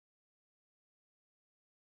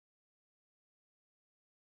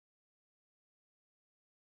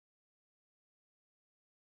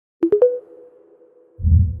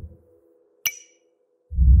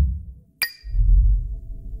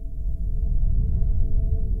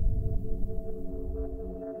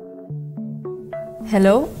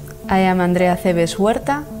Hello, I am Andrea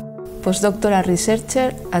Acebes-Huerta, postdoctoral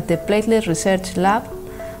researcher at the Platelet Research Lab,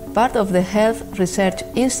 part of the Health Research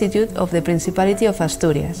Institute of the Principality of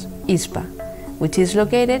Asturias, ISPA, which is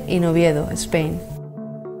located in Oviedo, Spain.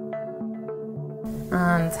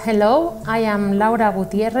 And hello, I am Laura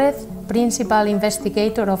Gutiérrez, Principal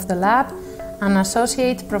Investigator of the lab and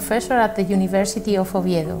Associate Professor at the University of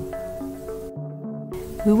Oviedo.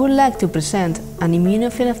 We would like to present an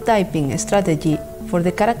immunophenotyping strategy for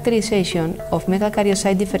the characterization of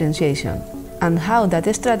megakaryocyte differentiation and how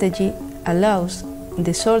that strategy allows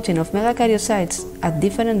the sorting of megakaryocytes at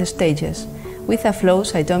different stages with a flow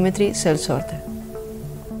cytometry cell sorter.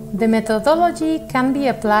 The methodology can be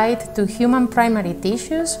applied to human primary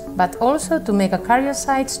tissues, but also to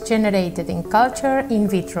megakaryocytes generated in culture in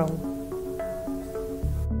vitro.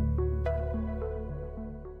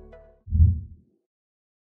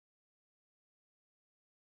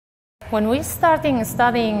 When we started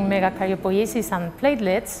studying megakaryopoiesis and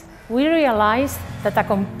platelets, we realized that a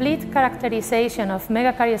complete characterization of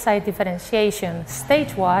megakaryocyte differentiation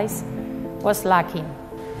stage-wise was lacking.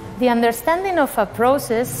 The understanding of a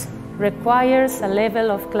process requires a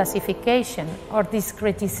level of classification or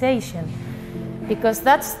discretization, because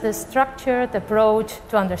that's the structured approach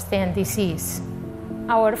to understand disease.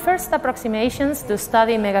 Our first approximations to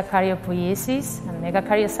study megakaryopoiesis and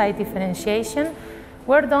megakaryocyte differentiation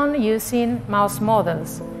were done using mouse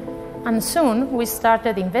models, and soon we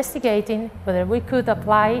started investigating whether we could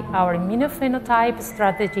apply our immunophenotype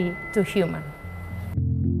strategy to humans.